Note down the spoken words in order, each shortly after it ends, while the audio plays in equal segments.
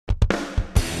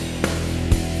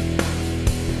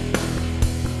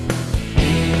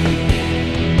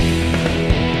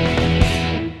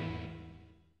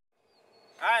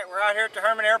back to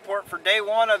Herman Airport for day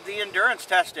one of the endurance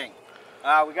testing.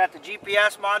 We got the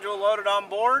GPS module loaded on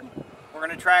board. We're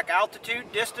going to track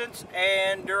altitude, distance,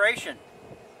 and duration.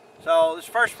 So this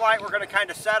first flight we're going to kind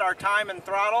of set our time and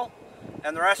throttle,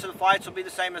 and the rest of the flights will be the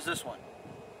same as this one.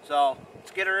 So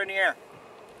let's get her in the air.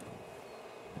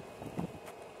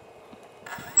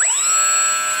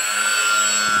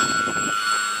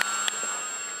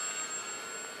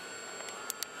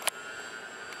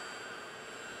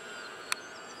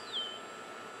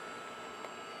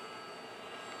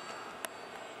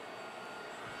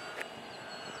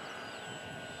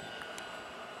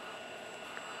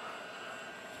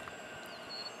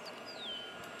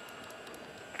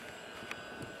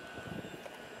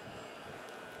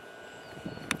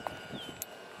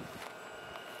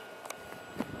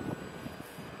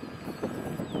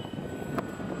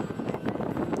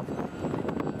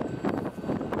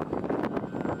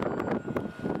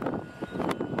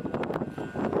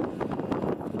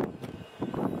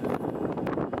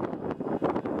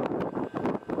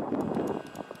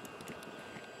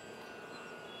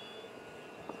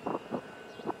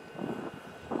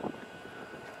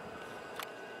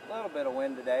 A little bit of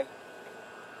wind today.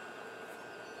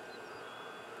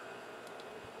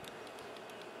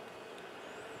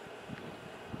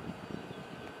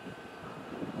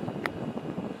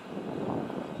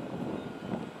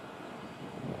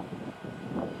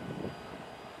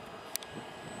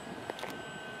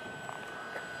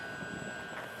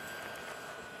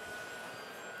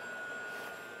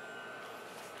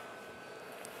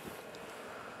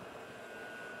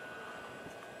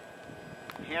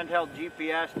 Handheld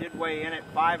GPS did weigh in at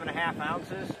 5.5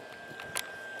 ounces.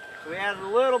 So we added a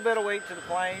little bit of weight to the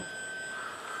plane.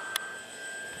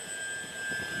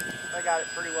 I got it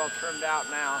pretty well trimmed out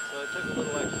now, so it took a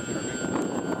little extra trimming.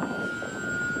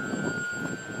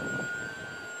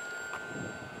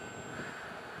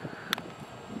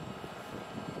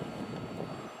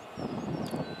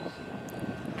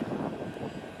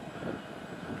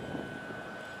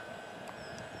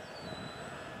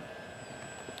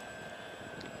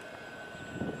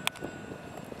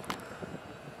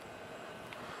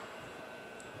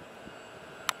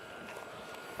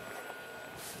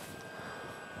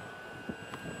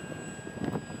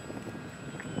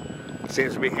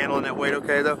 Seems to be handling that weight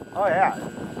okay though? Oh yeah,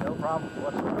 no problem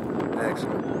whatsoever.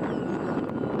 Excellent.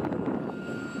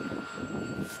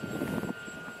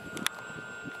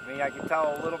 I mean, I could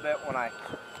tell a little bit when I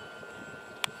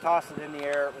tossed it in the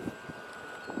air. It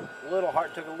was a little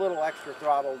hard, took a little extra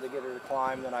throttle to get her to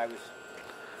climb than I was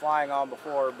flying on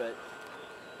before, but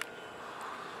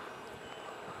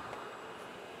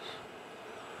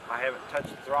I haven't touched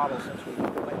the throttle since we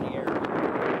went in the air.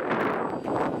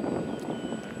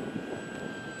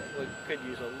 We could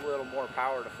use a little more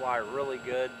power to fly really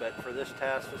good, but for this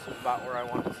test, this is about where I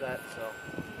want to set, so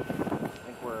I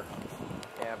think we're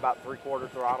about 3/4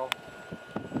 throttle.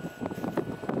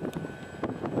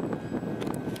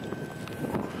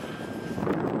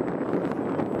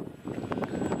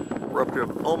 We're up to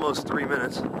almost 3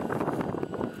 minutes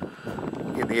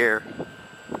in the air.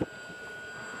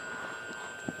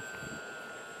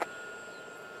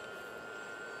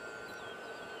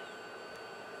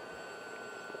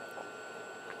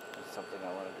 Something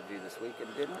I wanted to do this week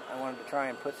and didn't. I wanted to try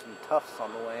and put some tufts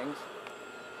on the wings.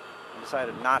 I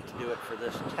decided not to do it for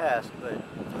this test, but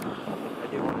I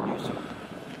do want to do some.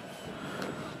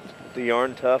 The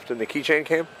yarn tuft and the keychain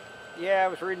cam? Yeah, I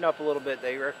was reading up a little bit.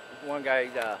 One guy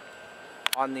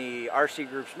on the RC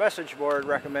group's message board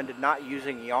recommended not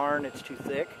using yarn, it's too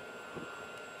thick,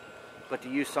 but to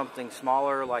use something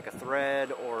smaller like a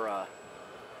thread, or I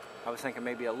was thinking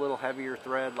maybe a little heavier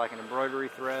thread like an embroidery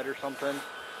thread or something.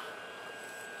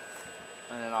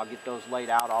 And then I'll get those laid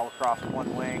out all across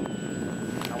one wing.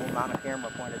 I will mount a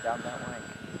camera pointed down that wing.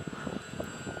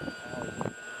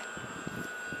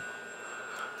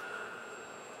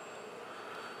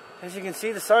 As you can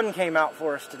see, the sun came out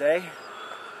for us today.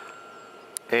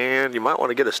 And you might want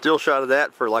to get a still shot of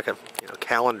that for like a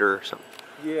calendar or something.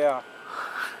 Yeah.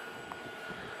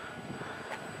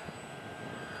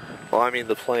 Well, I mean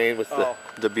the plane with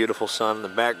the beautiful sun in the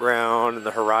background and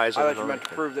the horizon. I thought you meant to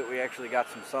prove that we actually got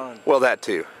some sun. Well, that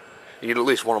too. You'd at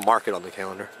least want to mark it on the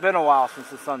calendar. It's been a while since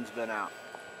the sun's been out.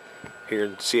 Here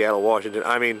in Seattle, Washington.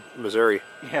 I mean, Missouri.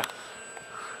 Yeah.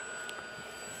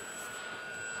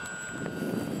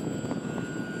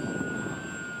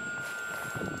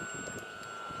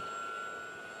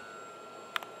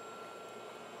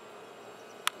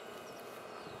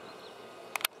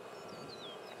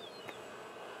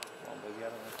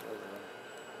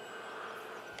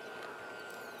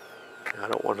 I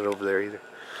don't want it over there either.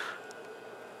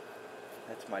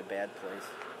 That's my bad place.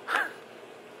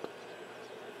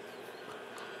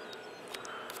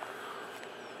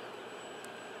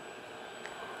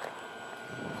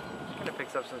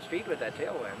 picks up some speed with that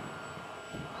tailwind.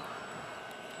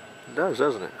 It does,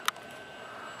 doesn't it?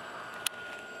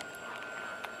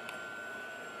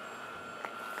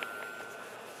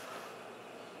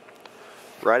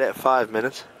 Right at 5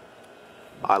 minutes,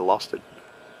 I lost it.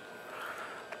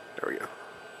 There we go.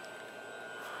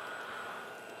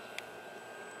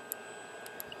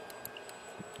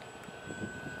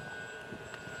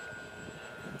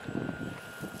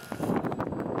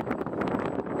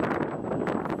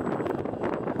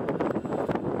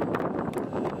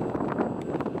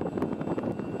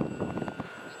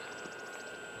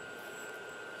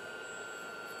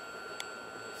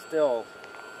 Still,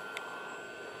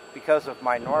 because of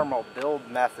my normal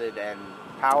build method and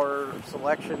power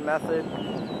selection method,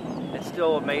 it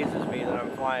still amazes me that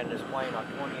I'm flying this plane on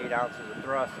 28 ounces of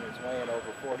thrust and it's weighing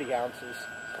over 40 ounces.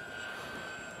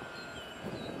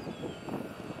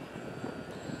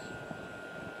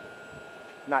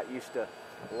 Not used to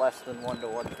less than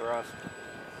 1-to-1 thrust.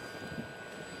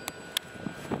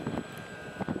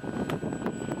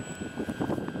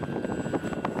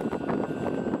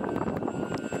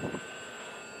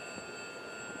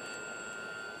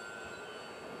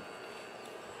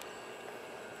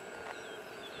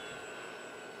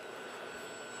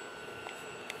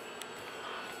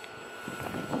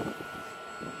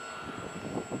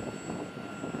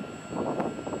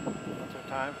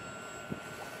 Time.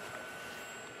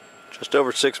 Just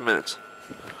over 6 minutes.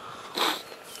 Let's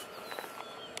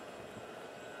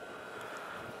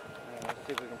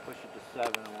see if we can push it to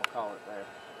 7 and we'll call it there.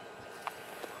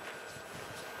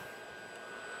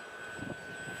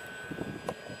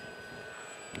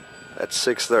 That's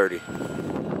 6:30.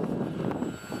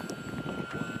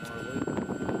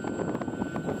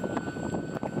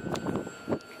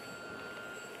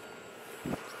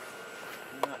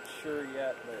 Sure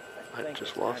yet, but I think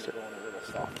just it's lost kind of going a little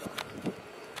soft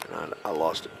on it. I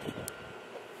lost it.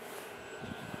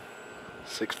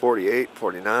 6:48,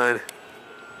 49.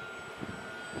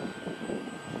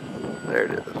 There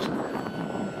it is.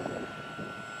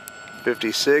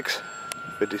 56,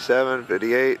 57,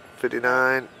 58,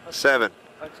 59, 7.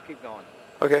 Let's keep going.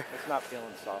 Okay. It's not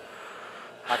feeling soft.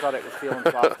 I thought it was feeling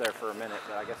soft there for a minute,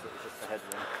 but I guess it was just the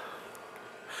headwind.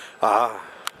 Ah.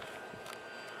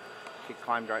 She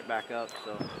climbed right back up,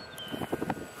 so I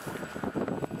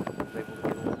was able to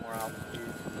get a little more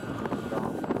altitude.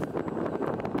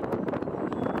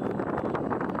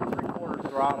 3/4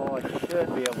 throttle, I should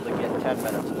be able to get 10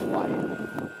 minutes of flight.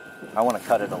 I want to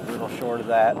cut it a little short of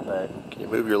that, but... Can you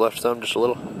move your left thumb just a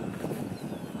little?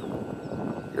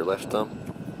 Your left thumb.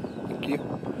 Thank you.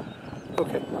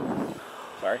 Okay.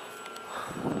 Sorry.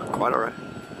 Quite alright. It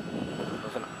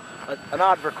was an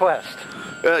odd request.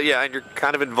 Yeah, and you're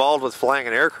kind of involved with flying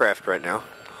an aircraft right now.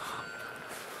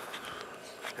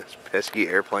 It's pesky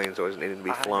airplanes always needing to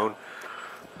be flown.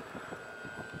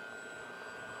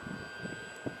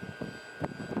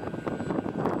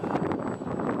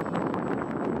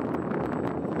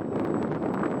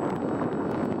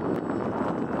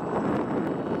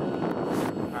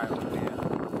 Alright, what are we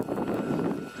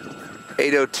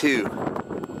at? 8:02.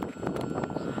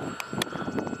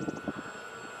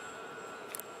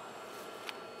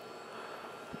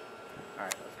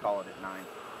 Call it at 9.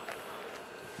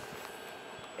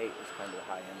 8 was kind of the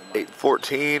high end of my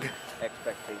 8:14.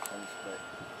 expectations,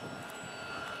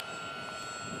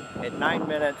 but at 9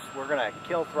 minutes we're gonna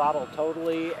kill throttle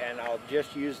totally, and I'll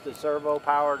just use the servo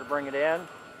power to bring it in.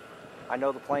 I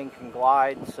know the plane can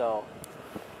glide, so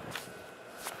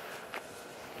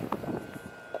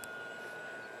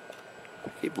I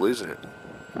keep losing it.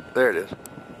 There it is.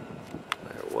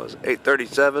 There it was.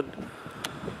 8:37.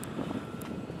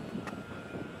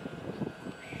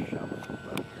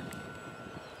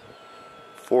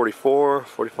 44,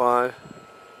 45.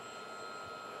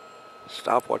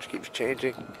 Stopwatch keeps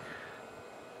changing.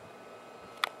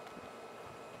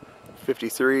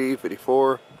 53,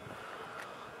 54.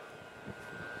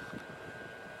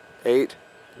 8,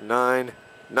 9,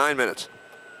 9 minutes.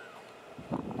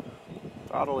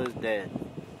 throttle is dead.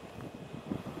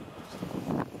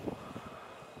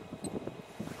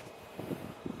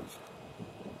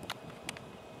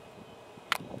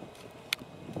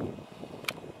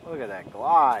 Look at that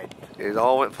glide. It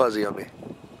all went fuzzy on me.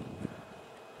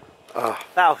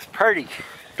 That was pretty.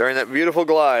 During that beautiful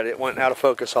glide, it went out of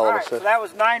focus all of a Alright, so sudden. that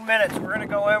was 9 minutes. We're going to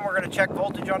go in, we're going to check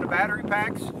voltage on the battery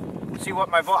packs. See what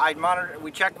my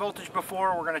we checked voltage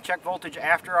before, we're going to check voltage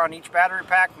after on each battery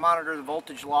pack, monitor the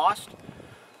voltage lost.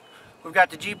 We've got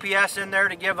the GPS in there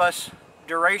to give us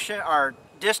duration, or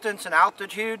distance and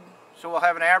altitude. So we'll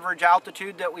have an average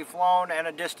altitude that we've flown and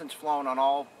a distance flown on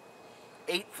all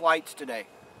 8 flights today.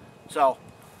 So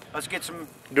Let's get some...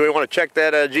 Do we want to check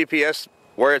that GPS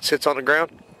where it sits on the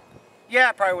ground? Yeah,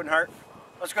 it probably wouldn't hurt.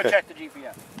 Let's go check the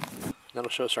GPS. That'll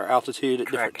show us our altitude at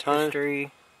different times.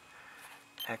 History,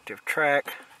 active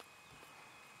track.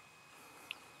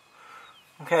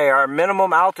 Okay, our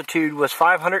minimum altitude was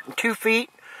 502 feet.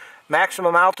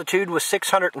 Maximum altitude was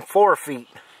 604 feet.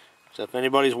 So if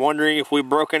anybody's wondering if we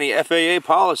broke any FAA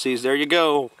policies, there you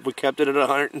go. We kept it at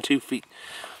 102 feet.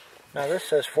 Now this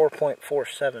says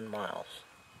 4.47 miles.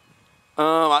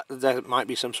 That might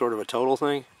be some sort of a total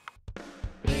thing.